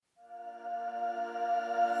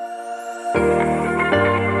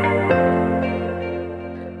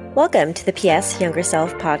Welcome to the PS Younger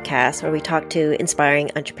Self podcast, where we talk to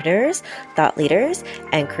inspiring entrepreneurs, thought leaders,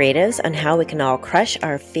 and creatives on how we can all crush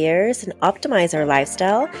our fears and optimize our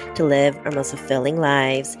lifestyle to live our most fulfilling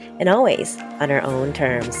lives, and always on our own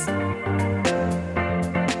terms.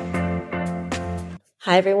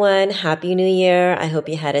 Hi, everyone. Happy New Year. I hope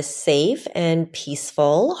you had a safe and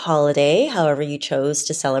peaceful holiday, however you chose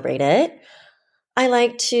to celebrate it. I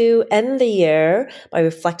like to end the year by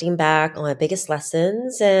reflecting back on my biggest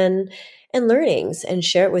lessons and learnings and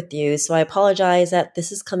share it with you. So I apologize that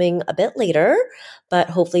this is coming a bit later, but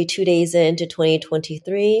hopefully 2 days into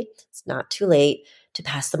 2023, it's not too late to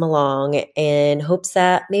pass them along in hopes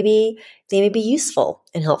that maybe they may be useful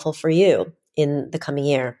and helpful for you in the coming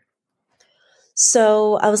year.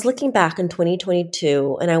 So I was looking back in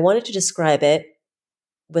 2022 and I wanted to describe it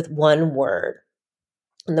with one word.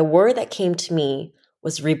 And the word that came to me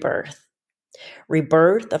was rebirth.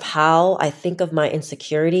 Rebirth of how I think of my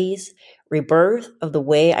insecurities, rebirth of the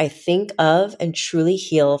way I think of and truly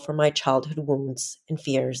heal from my childhood wounds and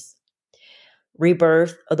fears,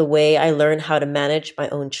 rebirth of the way I learn how to manage my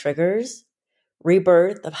own triggers,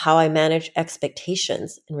 rebirth of how I manage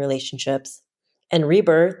expectations in relationships, and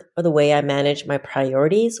rebirth of the way I manage my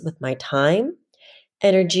priorities with my time,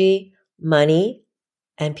 energy, money,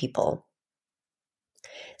 and people.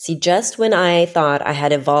 See, just when I thought I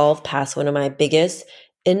had evolved past one of my biggest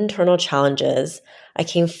internal challenges, I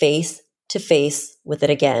came face to face with it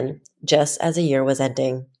again, just as the year was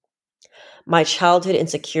ending. My childhood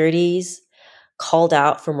insecurities called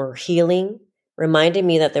out for more healing, reminding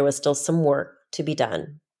me that there was still some work to be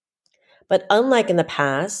done. But unlike in the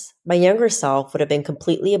past, my younger self would have been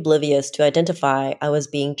completely oblivious to identify I was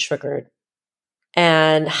being triggered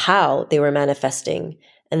and how they were manifesting,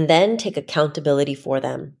 and then take accountability for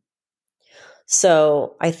them.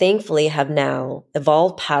 So I thankfully have now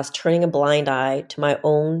evolved past turning a blind eye to my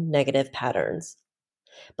own negative patterns.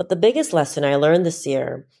 But the biggest lesson I learned this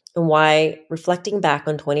year, and why reflecting back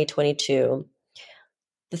on 2022,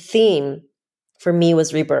 the theme for me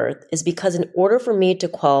was rebirth, is because in order for me to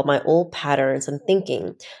quell my old patterns and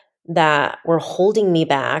thinking that were holding me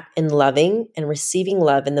back in loving and receiving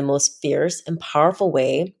love in the most fierce and powerful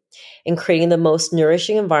way, and creating the most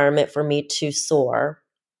nourishing environment for me to soar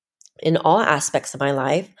in all aspects of my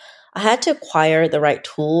life, I had to acquire the right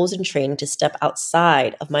tools and training to step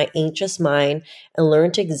outside of my anxious mind and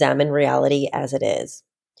learn to examine reality as it is.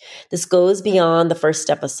 This goes beyond the first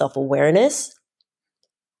step of self-awareness.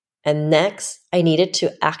 And next, I needed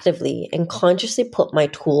to actively and consciously put my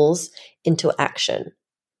tools into action.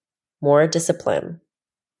 More discipline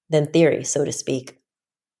than theory, so to speak.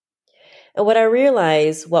 And what I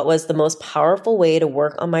realized, what was the most powerful way to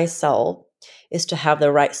work on myself is to have the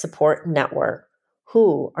right support network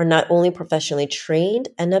who are not only professionally trained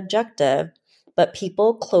and objective, but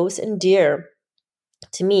people close and dear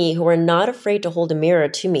to me who are not afraid to hold a mirror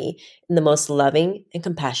to me in the most loving and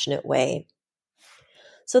compassionate way.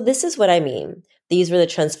 So this is what I mean. These were the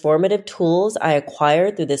transformative tools I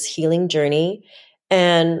acquired through this healing journey,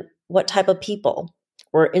 and what type of people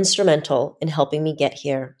were instrumental in helping me get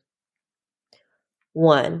here.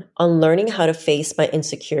 1, on learning how to face my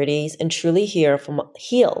insecurities and truly heal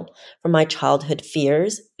from my childhood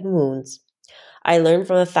fears and wounds. I learned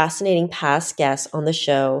from a fascinating past guest on the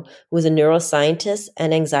show who is a neuroscientist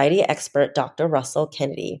and anxiety expert, Dr. Russell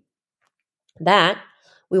Kennedy, that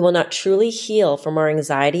we will not truly heal from our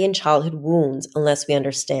anxiety and childhood wounds unless we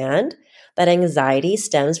understand that anxiety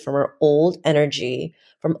stems from our old energy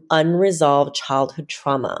from unresolved childhood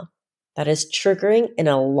trauma that is triggering an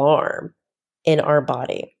alarm in our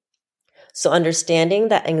body. So understanding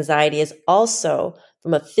that anxiety is also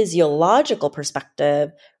from a physiological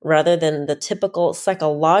perspective rather than the typical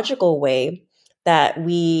psychological way that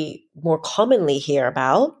we more commonly hear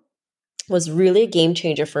about was really a game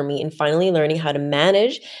changer for me in finally learning how to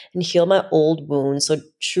manage and heal my old wounds so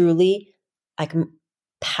truly I can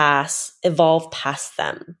evolve past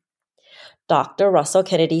them. Dr. Russell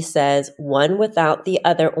Kennedy says, one without the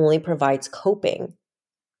other only provides coping,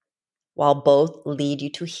 while both lead you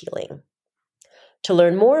to healing. To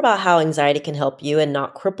learn more about how anxiety can help you and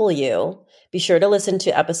not cripple you, be sure to listen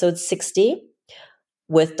to episode 60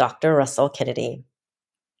 with Dr. Russell Kennedy.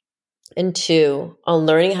 And 2, on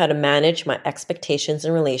learning how to manage my expectations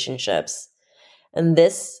in relationships. And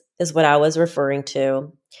this is what I was referring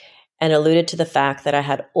to and alluded to the fact that I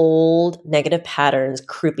had old negative patterns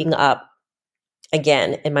creeping up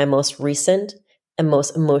again in my most recent and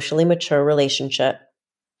most emotionally mature relationship.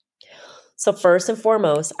 So first and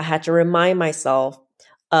foremost, I had to remind myself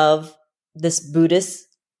of this Buddhist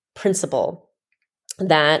principle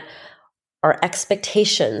that our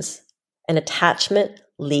expectations and attachment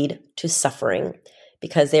lead to suffering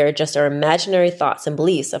because they are just our imaginary thoughts and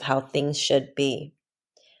beliefs of how things should be.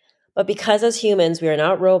 But because as humans, we are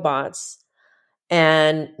not robots,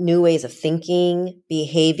 and new ways of thinking,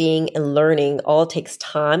 behaving, and learning all takes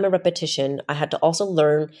time and repetition, I had to also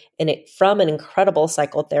learn from an incredible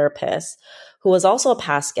psychotherapist who was also a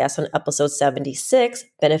past guest on episode 76,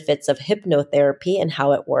 Benefits of Hypnotherapy and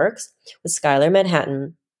How It Works, with Skylar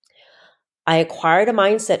Manhattan. I acquired a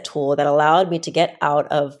mindset tool that allowed me to get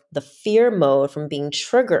out of the fear mode from being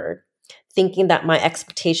triggered, thinking that my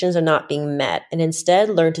expectations are not being met, and instead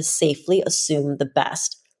learn to safely assume the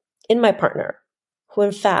best in my partner, who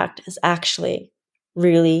in fact is actually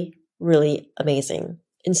really, really amazing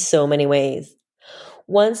in so many ways.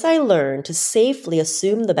 Once I learned to safely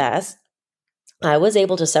assume the best, I was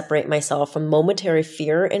able to separate myself from momentary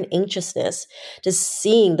fear and anxiousness to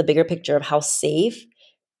seeing the bigger picture of how safe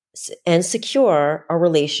and secure our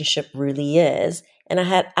relationship really is. And I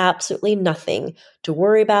had absolutely nothing to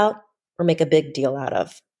worry about or make a big deal out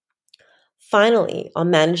of. Finally, on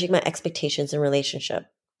managing my expectations in relationship,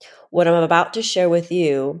 what I'm about to share with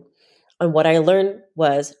you on what I learned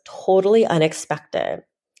was totally unexpected.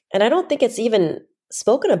 And I don't think it's even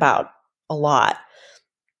spoken about a lot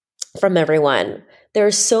from everyone.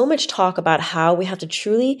 There's so much talk about how we have to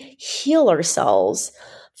truly heal ourselves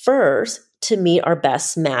first to meet our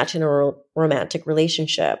best match in a romantic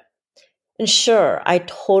relationship. And sure, I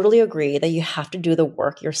totally agree that you have to do the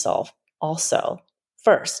work yourself also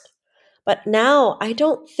first. But now I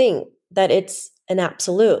don't think that it's an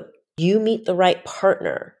absolute. You meet the right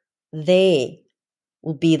partner, they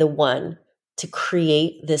will be the one to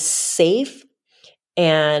create this safe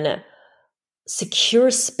and secure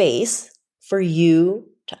space for you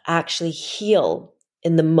to actually heal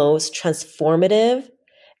in the most transformative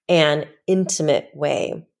and intimate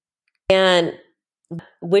way. And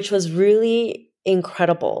which was really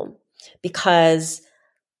incredible because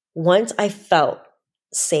once I felt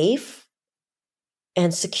safe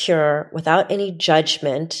and secure without any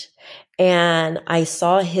judgment, and I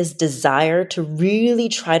saw his desire to really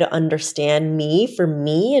try to understand me for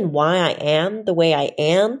me and why I am the way I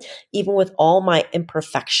am, even with all my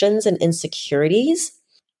imperfections and insecurities,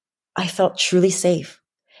 I felt truly safe.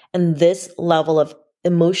 And this level of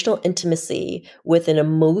emotional intimacy with an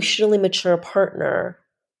emotionally mature partner,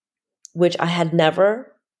 which I had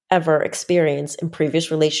never, ever experienced in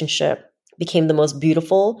previous relationship, became the most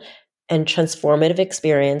beautiful and transformative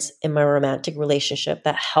experience in my romantic relationship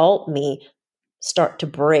that helped me start to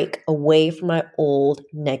break away from my old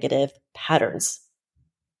negative patterns.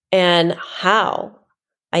 And how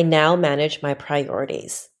I now manage my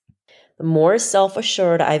priorities. The more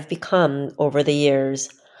self-assured I've become over the years,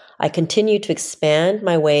 I continue to expand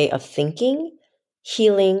my way of thinking,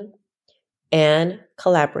 healing, and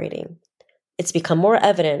collaborating. It's become more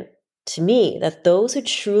evident to me that those who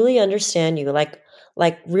truly understand you, like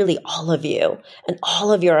really all of you, and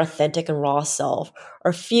all of your authentic and raw self,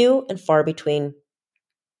 are few and far between.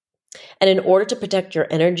 And in order to protect your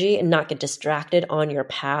energy and not get distracted on your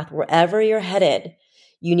path, wherever you're headed,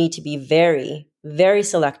 you need to be very, very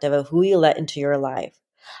selective of who you let into your life,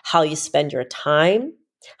 how you spend your time,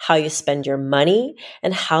 how you spend your money,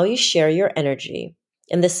 and how you share your energy.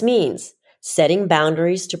 And this means setting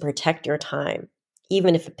boundaries to protect your time,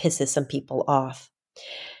 even if it pisses some people off,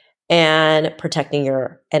 and protecting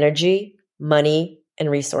your energy, money, and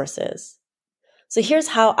resources. So here's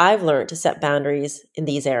how I've learned to set boundaries in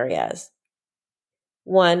these areas.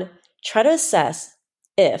 1, try to assess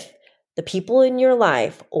if the people in your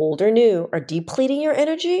life, old or new, are depleting your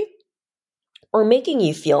energy or making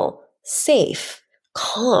you feel safe,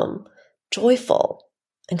 calm, joyful,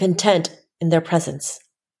 and content in their presence.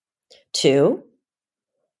 2,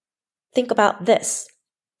 think about this.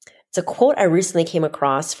 It's a quote I recently came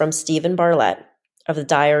across from Stephen Bartlett of The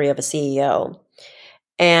Diary of a CEO.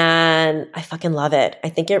 And I fucking love it. I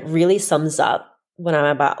think it really sums up what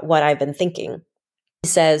I've been thinking. He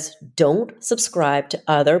says, don't subscribe to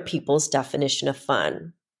other people's definition of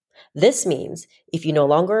fun. This means if you no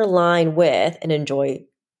longer align with and enjoy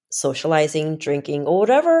socializing, drinking, or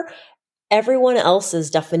whatever everyone else's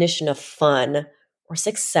definition of fun or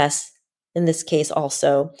success, in this case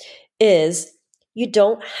also, is, you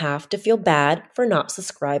don't have to feel bad for not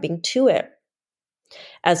subscribing to it.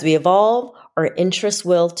 As we evolve, our interests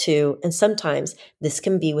will too, and sometimes this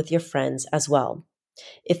can be with your friends as well.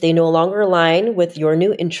 If they no longer align with your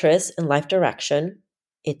new interests and life direction,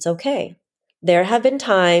 it's okay. There have been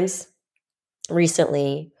times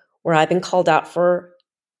recently where I've been called out for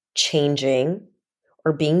changing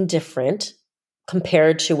or being different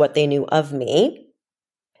compared to what they knew of me.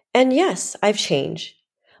 And yes, I've changed,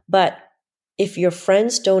 but if your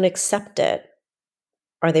friends don't accept it,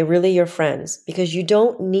 are they really your friends? Because you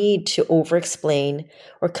don't need to over-explain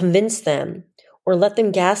or convince them or let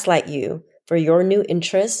them gaslight you for your new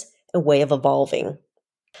interests and way of evolving.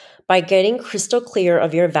 By getting crystal clear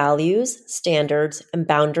of your values, standards, and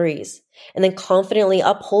boundaries, and then confidently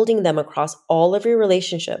upholding them across all of your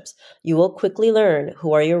relationships, you will quickly learn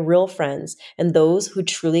who are your real friends and those who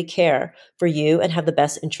truly care for you and have the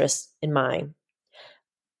best interests in mind.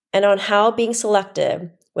 And on how being selective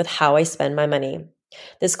with how I spend my money.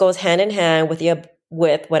 This goes hand in hand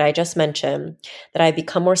with what I just mentioned, that I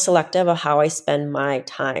become more selective of how I spend my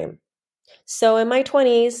time. So in my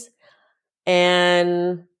 20s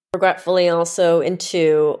and regretfully also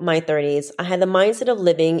into my 30s, I had the mindset of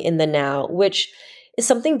living in the now, which is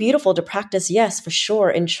something beautiful to practice, yes, for sure,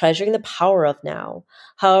 and treasuring the power of now.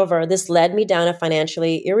 However, this led me down a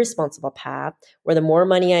financially irresponsible path where the more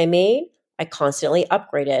money I made, I constantly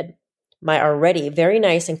upgraded my already very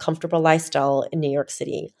nice and comfortable lifestyle in New York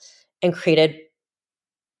City and created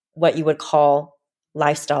what you would call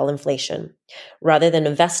lifestyle inflation rather than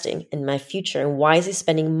investing in my future and wisely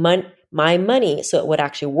spending my money so it would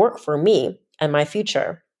actually work for me and my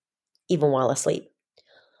future, even while asleep.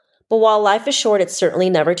 But while life is short, it's certainly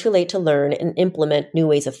never too late to learn and implement new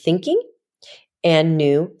ways of thinking and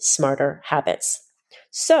new, smarter habits.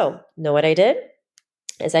 So, know what I did?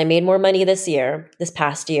 As I made more money this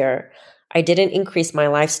past year, I didn't increase my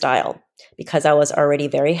lifestyle because I was already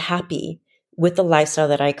very happy with the lifestyle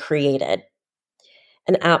that I created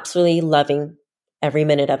and absolutely loving every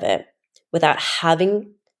minute of it without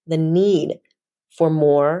having the need for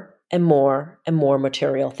more and more and more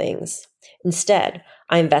material things. Instead,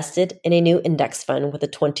 I invested in a new index fund with a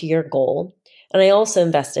 20-year goal, and I also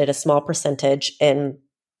invested a small percentage in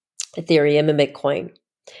Ethereum and Bitcoin.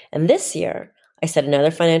 And this year, I set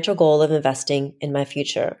another financial goal of investing in my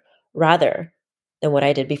future rather than what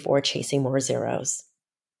I did before, chasing more zeros.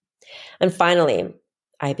 And finally,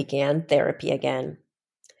 I began therapy again.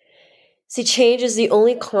 See, change is the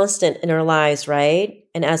only constant in our lives, right?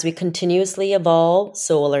 And as we continuously evolve,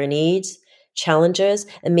 so will our needs, challenges,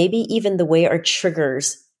 and maybe even the way our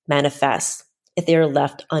triggers manifest if they are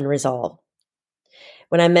left unresolved.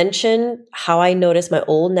 When I mentioned how I noticed my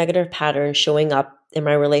old negative patterns showing up in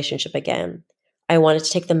my relationship again, I wanted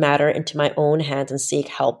to take the matter into my own hands and seek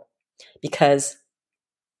help because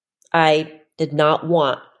I did not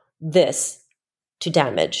want this to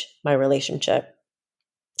damage my relationship.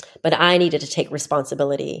 But I needed to take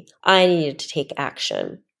responsibility. I needed to take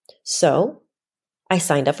action. So I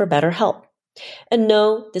signed up for BetterHelp. And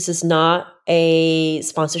no, this is not a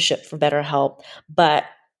sponsorship for BetterHelp, but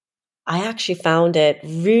I actually found it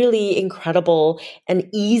really incredible and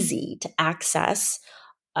easy to access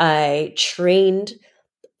a trained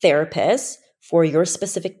therapist for your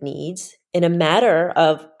specific needs in a matter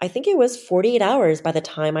of, I think it was 48 hours by the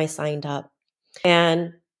time I signed up.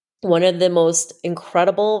 And one of the most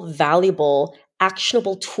incredible, valuable,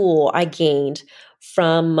 actionable tool I gained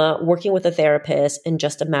from working with a therapist in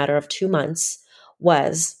just a matter of 2 months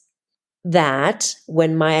was that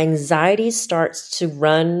when my anxiety starts to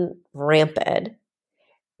run rampant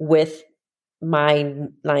with my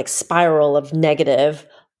spiral of negative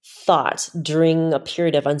thoughts during a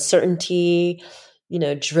period of uncertainty,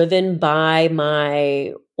 driven by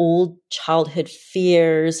my old childhood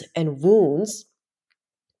fears and wounds,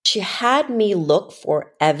 she had me look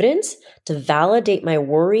for evidence to validate my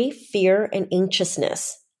worry, fear, and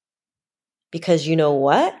anxiousness. Because you know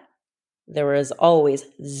what? There was always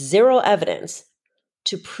zero evidence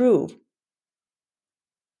to prove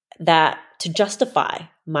that, to justify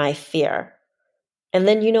my fear. And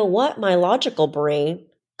then you know what? My logical brain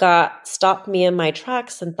stopped me in my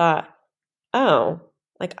tracks and thought, oh,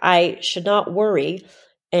 I should not worry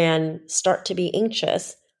and start to be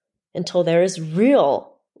anxious until there is real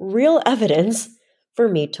evidence for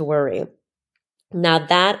me to worry. Now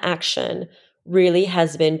that action really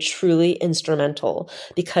has been truly instrumental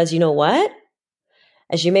because you know what?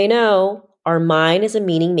 As you may know, our mind is a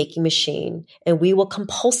meaning-making machine, and we will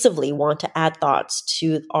compulsively want to add thoughts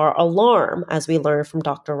to our alarm, as we learned from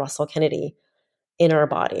Dr. Russell Kennedy, in our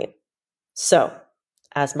body. So,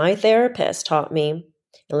 as my therapist taught me,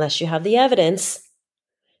 unless you have the evidence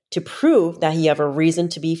to prove that you have a reason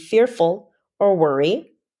to be fearful or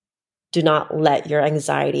worry, do not let your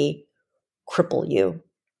anxiety cripple you.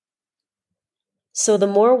 So the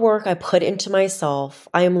more work I put into myself,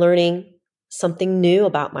 I am learning something new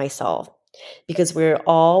about myself because we're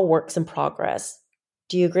all works in progress.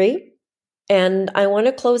 Do you agree? And I want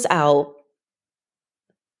to close out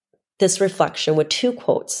this reflection with 2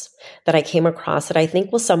 quotes that I came across that I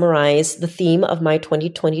think will summarize the theme of my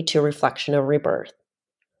 2022 reflection of rebirth.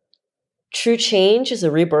 True change is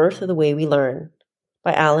a rebirth of the way we learn,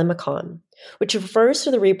 by Alan McCon, which refers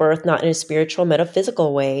to the rebirth not in a spiritual,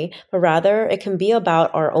 metaphysical way, but rather it can be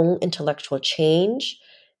about our own intellectual change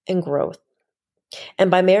and growth.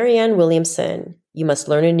 And by Marianne Williamson, you must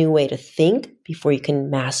learn a new way to think before you can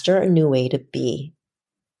master a new way to be.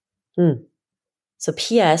 So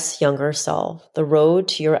P.S. Younger self, the road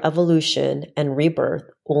to your evolution and rebirth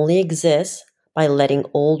only exists by letting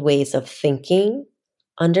old ways of thinking,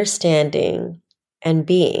 understanding, and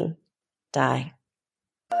being die.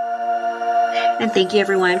 And thank you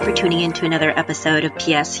everyone for tuning in to another episode of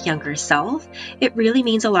P.S. Younger Self. It really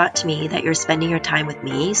means a lot to me that you're spending your time with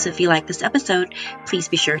me. So if you like this episode, please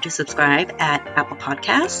be sure to subscribe at Apple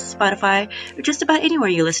Podcasts, Spotify, or just about anywhere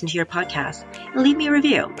you listen to your podcast. And leave me a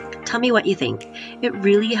review. Tell me what you think. It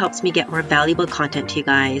really helps me get more valuable content to you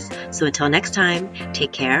guys. So until next time,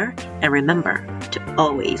 take care and remember to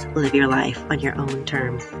always live your life on your own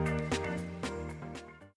terms.